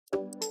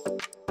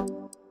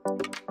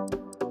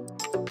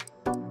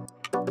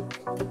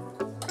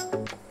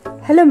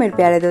Hello मेरे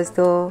प्यारे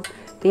दोस्तों,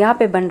 तो यहाँ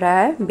पे बन रहा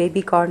है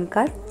बेबी कॉर्न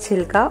का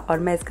छिलका और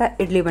मैं इसका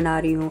इडली बना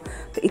रही हूँ।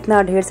 तो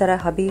इतना ढेर सारा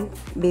हबी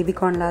बेबी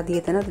कॉर्न ला दिए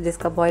थे ना, तो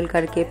जिसका बॉईल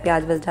करके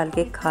प्याज वज डाल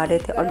के खा रहे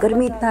थे। और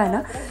गर्मी इतना है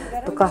ना,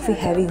 तो काफ़ी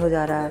हैवी हो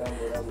जा रहा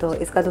है। तो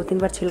इसका 2-3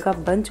 बार छिलका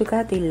बन चुका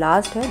है, तो ये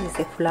लास्ट है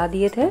जिसे फुला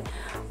दिए थे।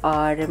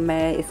 और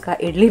मैं इसका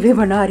इडली भी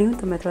बना रही हूँ,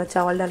 तो मैं थोड़ा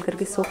चावल डाल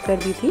करके सोख कर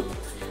दी थी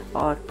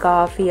और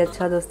काफ़ी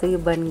अच्छा दोस्तों ये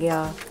बन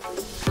गया।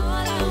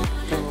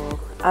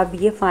 अब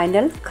ये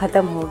फाइनल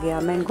ख़त्म हो गया।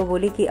 मैं इनको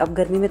बोली कि अब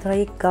गर्मी में थोड़ा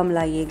ये कम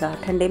लाइएगा,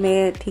 ठंडे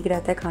में ठीक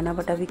रहता है खाना,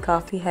 बट अभी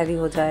काफ़ी हैवी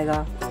हो जाएगा।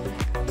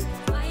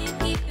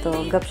 तो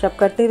गपशप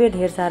करते हुए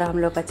ढेर सारा हम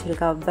लोग का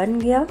छिलका बन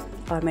गया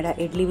और मेरा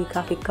इडली भी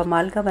काफ़ी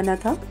कमाल का बना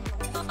था।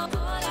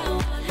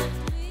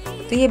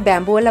 तो ये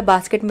बैम्बू वाला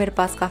बास्केट मेरे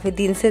पास काफ़ी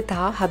दिन से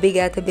था, हबी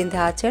गए थे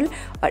विंध्याचल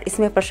और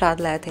इसमें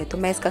प्रसाद लाए थे। तो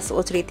मैं इसका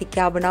सोच रही थी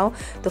क्या बनाऊँ,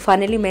 तो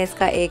फाइनली मैं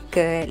इसका एक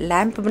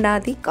लैंप बना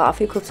दी।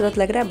 काफ़ी खूबसूरत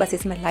लग रहा है, बस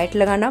इसमें लाइट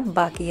लगाना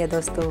बाकी है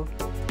दोस्तों।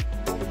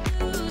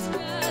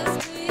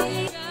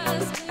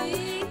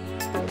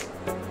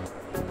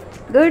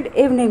 गुड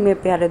इवनिंग मेरे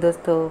प्यारे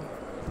दोस्तों।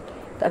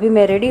 तो अभी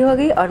मैं रेडी हो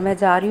गई और मैं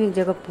जा रही हूँ, एक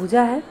जगह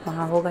पूजा है,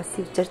 वहाँ होगा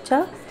शिव चर्चा।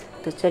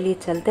 तो चलिए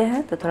चलते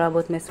हैं। तो थोड़ा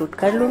बहुत मैं शूट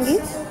कर लूँगी।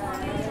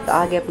 तो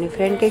आगे अपनी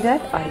फ्रेंड के घर,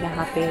 और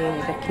यहाँ पे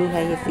रखी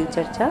है ये शिव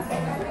चर्चा।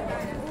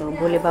 तो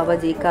भोले बाबा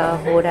जी का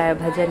हो रहा है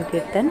भजन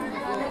कीर्तन।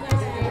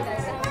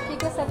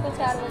 ठीक है, सबको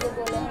 4 बजे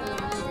बोले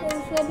तो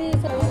उसमें भी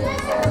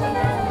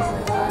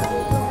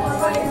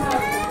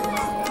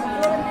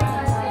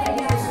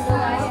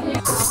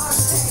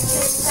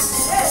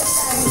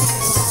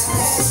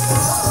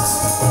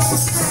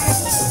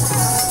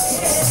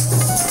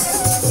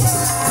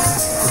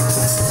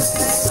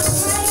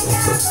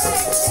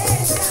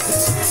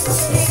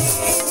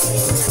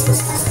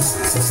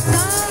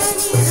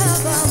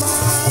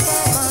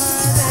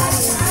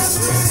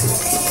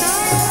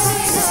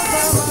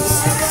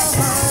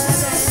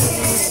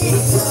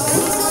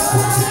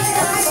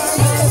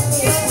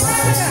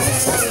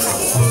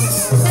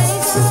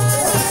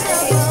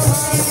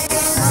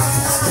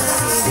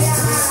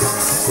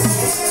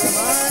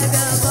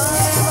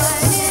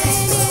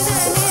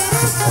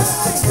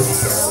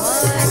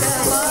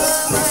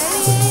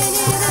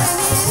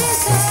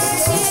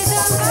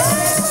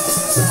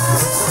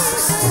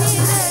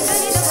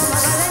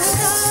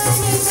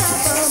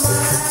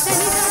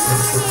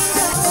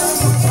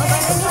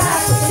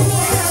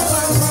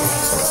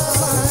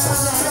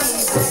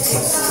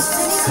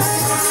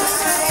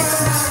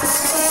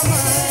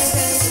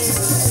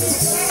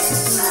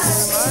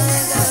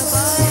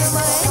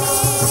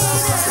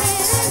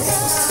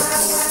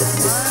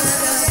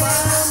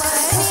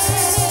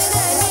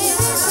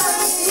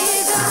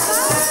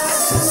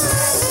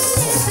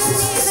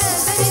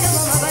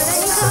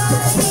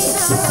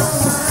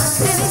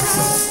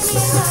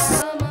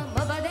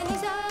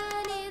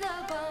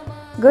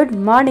गुड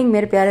मॉर्निंग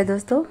मेरे प्यारे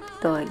दोस्तों।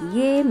 तो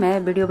ये मैं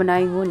वीडियो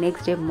बनाई हूँ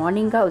नेक्स्ट डे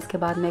मॉर्निंग का। उसके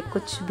बाद मैं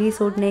कुछ भी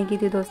शूट नहीं की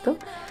थी दोस्तों।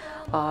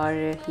 और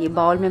ये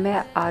बाउल में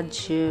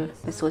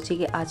मैं सोची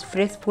कि आज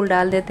फ्रेश फूल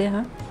डाल देते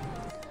हैं,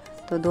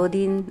 तो 2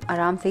 दिन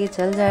आराम से ये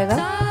चल जाएगा।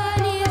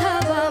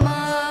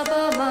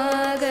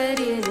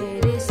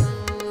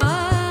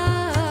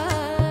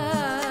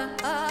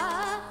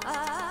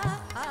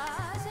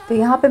 तो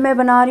यहाँ पे मैं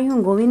बना रही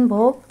हूँ गोविंद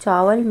भोग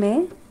चावल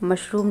में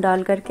मशरूम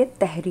डाल करके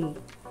तहरी।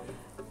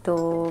 तो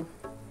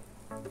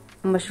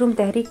मशरूम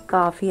तहरी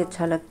काफ़ी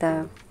अच्छा लगता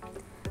है।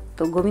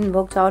 तो गोविंद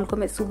भोग चावल को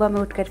मैं सुबह में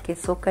उठ करके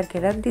सोख करके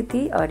रख दी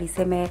थी, और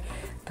इसे मैं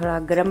थोड़ा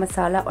गरम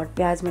मसाला और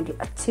प्याज में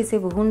अच्छे से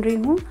भून रही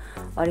हूँ।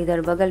 और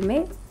इधर बगल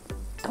में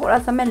थोड़ा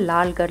सा मैं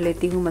लाल कर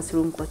लेती हूँ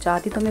मशरूम को।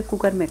 चाहती तो मैं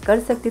कुकर में कर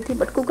सकती थी,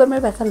 बट कुकर में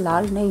वैसा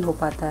लाल नहीं हो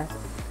पाता है।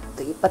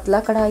 तो ये पतला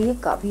कढ़ाई है,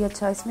 काफ़ी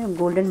अच्छा इसमें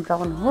गोल्डन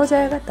ब्राउन हो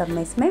जाएगा, तब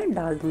मैं इसमें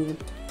डाल दूँगी।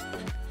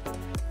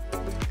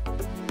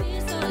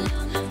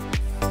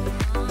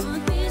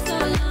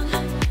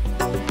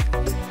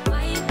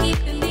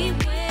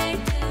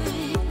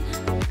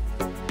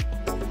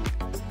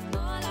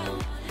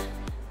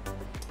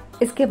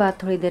 इसके बाद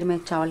थोड़ी देर में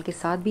चावल के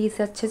साथ भी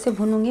इसे अच्छे से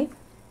भूनूंगी।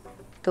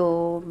 तो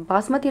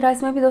बासमती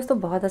राइस में भी दोस्तों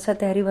बहुत अच्छा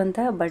तहरी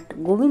बनता है, बट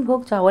गोविंद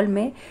भोग चावल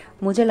में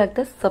मुझे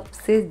लगता है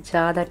सबसे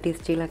ज़्यादा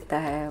टेस्टी लगता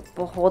है,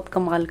 बहुत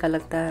कमाल का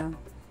लगता है।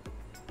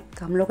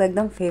 तो हम लोग का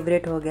एकदम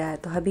फेवरेट हो गया है।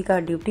 तो हबी का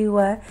ड्यूटी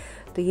हुआ है,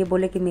 तो ये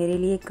बोले कि मेरे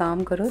लिए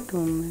काम करो,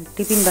 तुम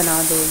टिफ़िन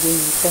बना दो ये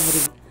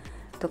तहरी,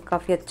 तो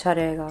काफ़ी अच्छा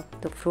रहेगा।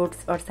 तो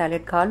फ्रूट्स और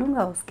सैलेड खा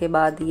लूँगा, उसके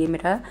बाद ये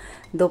मेरा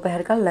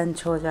दोपहर का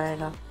लंच हो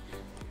जाएगा।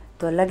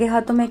 तो लगे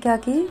हाथों में क्या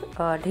की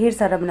ढेर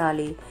सारा बना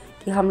ली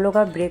कि हम लोग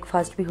का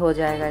ब्रेकफास्ट भी हो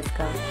जाएगा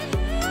इसका।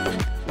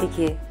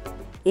 देखिए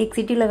 1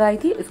 सीटी लगाई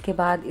थी, उसके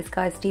बाद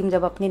इसका स्टीम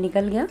जब अपने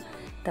निकल गया,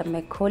 तब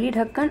मैं खोली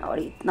ढक्कन, और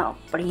इतना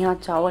बढ़िया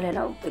चावल है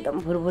ना, एकदम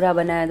भुरभुरा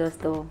बना है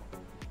दोस्तों।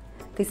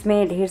 तो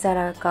इसमें ढेर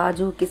सारा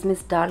काजू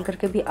किशमिश डाल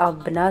करके भी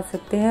आप बना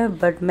सकते हैं,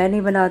 बट मैं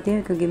नहीं बनाती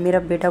हूँ क्योंकि मेरा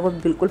बेटा को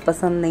बिल्कुल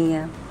पसंद नहीं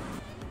है।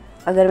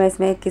 अगर मैं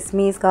इसमें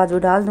किशमिश काजू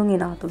डाल दूँगी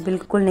ना, तो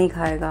बिल्कुल नहीं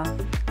खाएगा।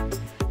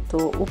 तो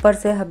ऊपर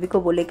से हब्बी को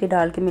बोले कि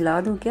डाल के मिला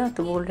दूँ क्या,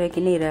 तो बोल रहे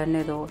कि नहीं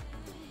रहने दो।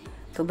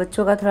 तो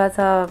बच्चों का थोड़ा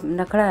सा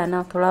नखरा है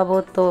ना, थोड़ा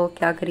बहुत तो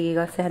क्या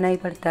करिएगा, सहना ही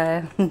पड़ता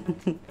है।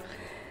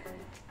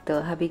 तो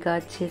हबी का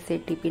अच्छे से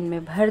टिफिन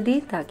में भर दी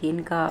ताकि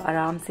इनका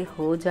आराम से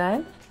हो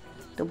जाए।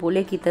 तो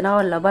बोले कि इतना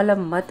और लबालब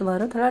मत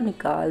भरो, थोड़ा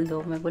निकाल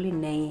दो। मैं बोली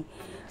नहीं,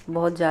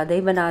 बहुत ज़्यादा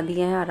ही बना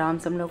दिए हैं, आराम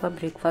से हम लोग का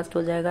ब्रेकफास्ट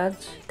हो जाएगा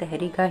आज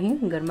तहरी का ही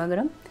गर्मा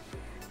गर्म।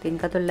 तो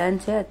इनका तो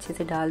लंच है, अच्छे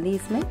से डाल दी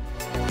इसमें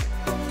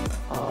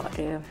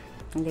और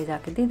ले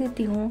जाके दे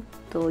देती हूँ।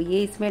 तो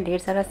ये इसमें ढेर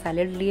सारा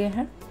सैलेड लिए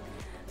हैं,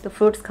 तो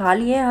फ्रूट्स खा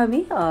लिए हैं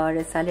अभी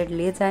और सैलेड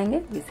ले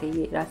जाएंगे, जिसे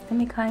ये रास्ते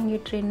में खाएंगे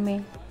ट्रेन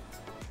में।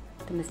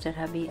 तो मिस्टर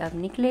हबी अब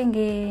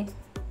निकलेंगे।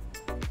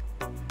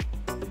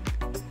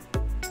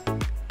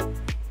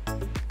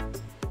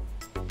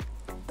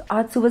 तो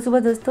आज सुबह सुबह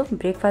दोस्तों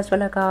ब्रेकफास्ट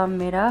वाला काम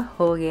मेरा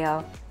हो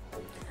गया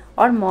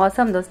और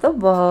मौसम दोस्तों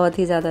बहुत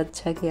ही ज़्यादा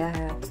अच्छा किया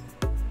है।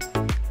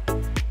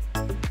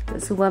 तो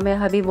सुबह में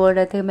हबी बोल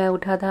रहे थे, मैं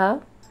उठा था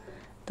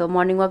तो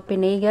मॉर्निंग वॉक पे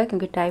नहीं गया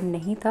क्योंकि टाइम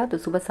नहीं था। तो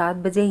सुबह 7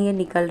 बजे ही ये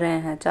निकल रहे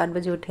हैं, 4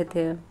 बजे उठे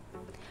थे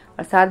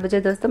और 7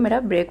 बजे दोस्तों मेरा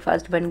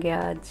ब्रेकफास्ट बन गया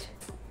आज।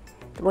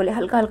 तो बोले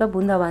हल्का हल्का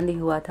बूंदाबांदी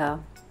हुआ था,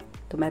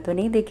 तो मैं तो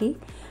नहीं देखी,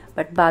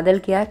 बट बादल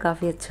किया है,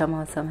 काफ़ी अच्छा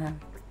मौसम है।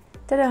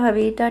 चलो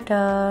हबी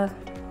टाटा।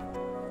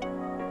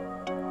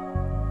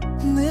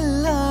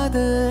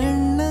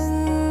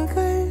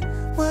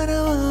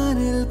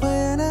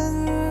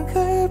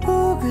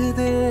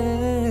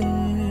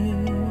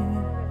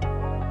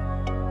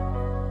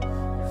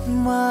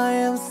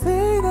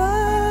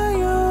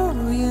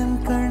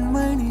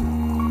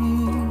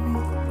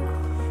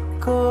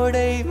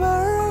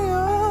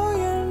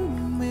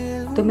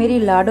 तो मेरी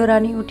लाडो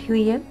रानी उठी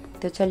हुई है,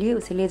 तो चलिए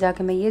उसे ले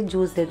जाके मैं ये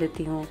जूस दे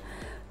देती हूँ।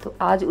 तो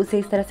आज उसे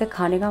इस तरह से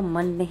खाने का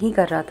मन नहीं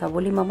कर रहा था,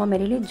 बोली मम्मा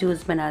मेरे लिए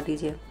जूस बना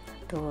दीजिए।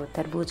 तो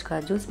तरबूज का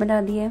जूस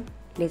बना दिए,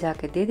 ले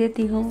जाके दे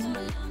देती हूँ।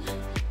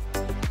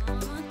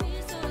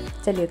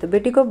 चलिए, तो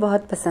बेटी को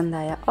बहुत पसंद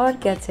आया, और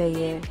क्या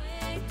चाहिए।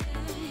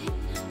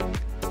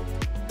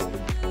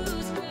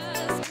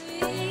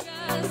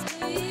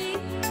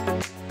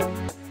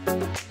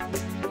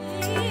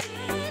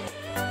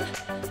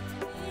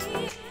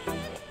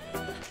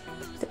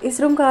 इस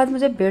रूम का आज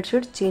मुझे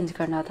बेडशीट चेंज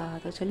करना था,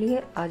 तो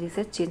चलिए आज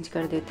इसे चेंज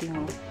कर देती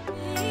हूँ।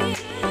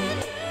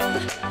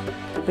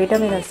 तो बेटा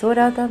मेरा सो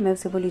रहा था, मैं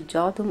उसे बोली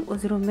जाओ तुम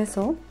उस रूम में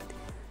सो।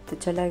 तो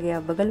चला गया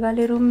बगल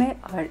वाले रूम में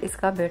और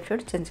इसका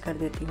बेडशीट चेंज कर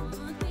देती हूँ।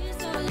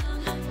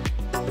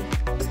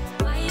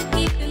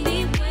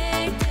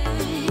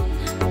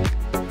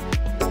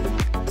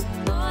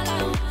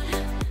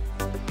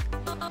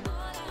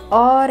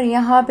 और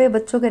यहाँ पे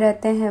बच्चों के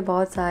रहते हैं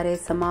बहुत सारे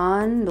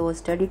सामान, 2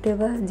 स्टडी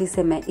टेबल,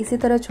 जिसे मैं इसी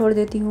तरह छोड़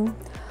देती हूँ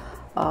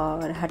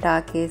और हटा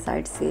के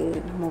साइड से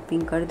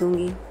मोपिंग कर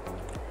दूँगी।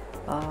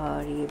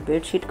 और ये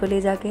बेडशीट को ले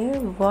जाके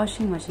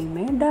वॉशिंग मशीन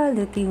में डाल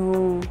देती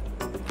हूँ।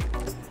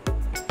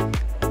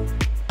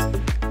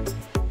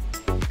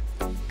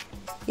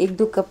 एक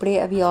दो कपड़े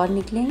अभी और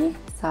निकलेंगे,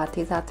 साथ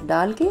ही साथ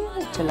डाल के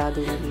चला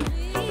दूँगी।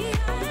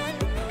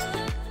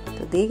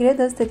 तो देख रहे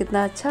दोस्तों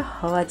कितना अच्छा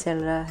हवा चल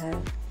रहा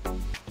है।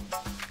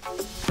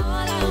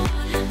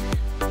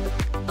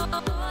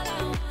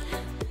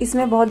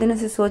 इसमें बहुत दिनों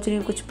से सोच रही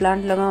हूँ कुछ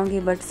प्लांट लगाऊंगी,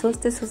 बट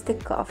सोचते सोचते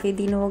काफ़ी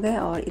दिन हो गए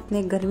और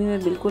इतने गर्मी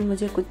में बिल्कुल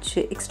मुझे कुछ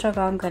एक्स्ट्रा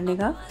काम करने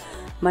का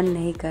मन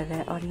नहीं कर रहा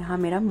है। और यहाँ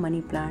मेरा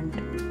मनी प्लांट,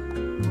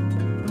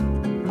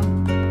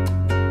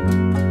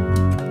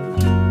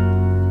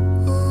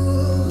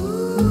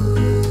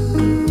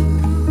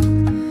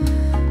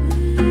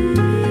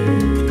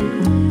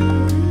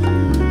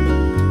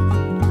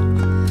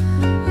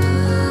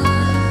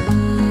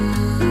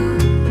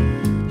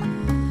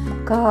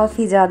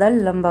 काफ़ी ज़्यादा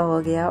लंबा हो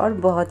गया और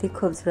बहुत ही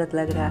खूबसूरत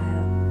लग रहा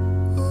है।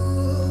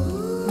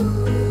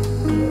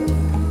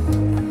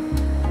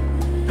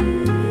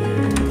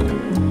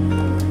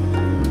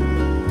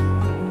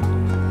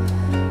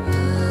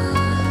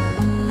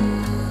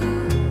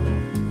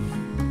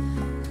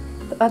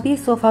 तो अभी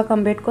सोफ़ा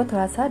कम बेड को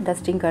थोड़ा सा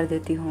डस्टिंग कर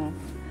देती हूँ।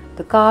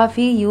 तो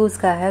काफ़ी यूज़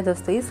का है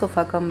दोस्तों ये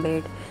सोफ़ा कम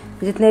बेड।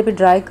 जितने भी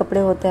ड्राई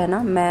कपड़े होते हैं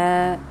ना,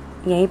 मैं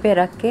यहीं पे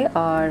रख के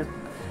और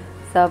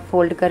सब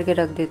फोल्ड करके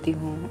रख देती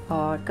हूँ।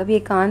 और कभी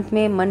एकांत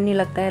में मन नहीं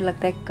लगता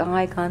है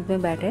कहाँ एकांत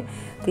में बैठे,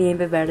 तो यहीं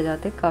पे बैठ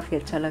जाते, काफ़ी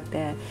अच्छा लगता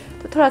है।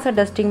 तो थोड़ा सा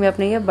डस्टिंग में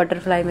अपने ये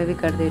बटरफ्लाई में भी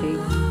कर दे रही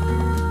हूँ।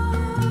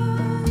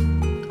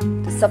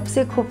 तो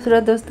सबसे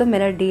खूबसूरत दोस्तों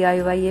मेरा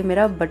DIY ये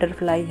मेरा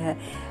बटरफ्लाई है।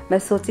 मैं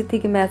सोची थी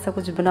कि मैं ऐसा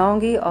कुछ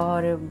बनाऊंगी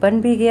और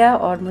बन भी गया,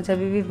 और मुझे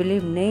अभी भी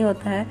बिलीव नहीं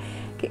होता है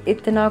कि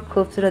इतना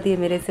खूबसूरत ये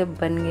मेरे से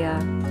बन गया।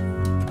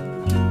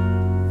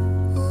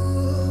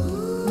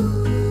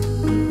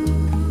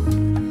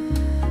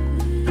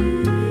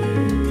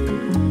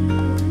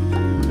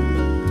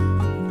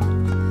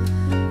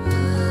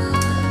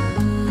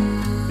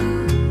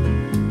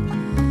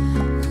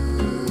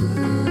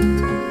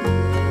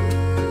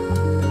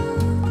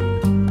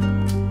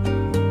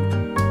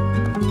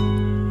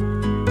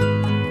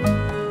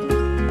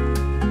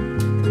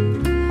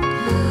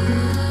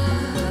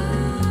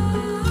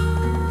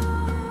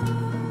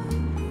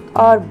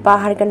 और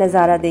बाहर का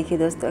नज़ारा देखिए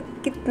दोस्तों,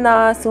 कितना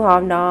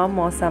सुहावना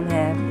मौसम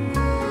है।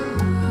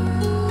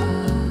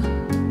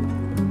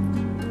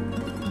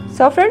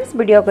 सो फ्रेंड्स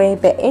वीडियो को यहीं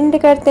पे एंड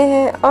करते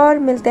हैं और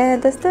मिलते हैं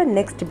दोस्तों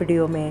नेक्स्ट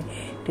वीडियो में।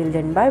 Till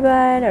then bye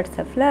bye, lots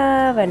of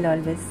love and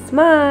always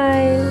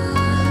smile.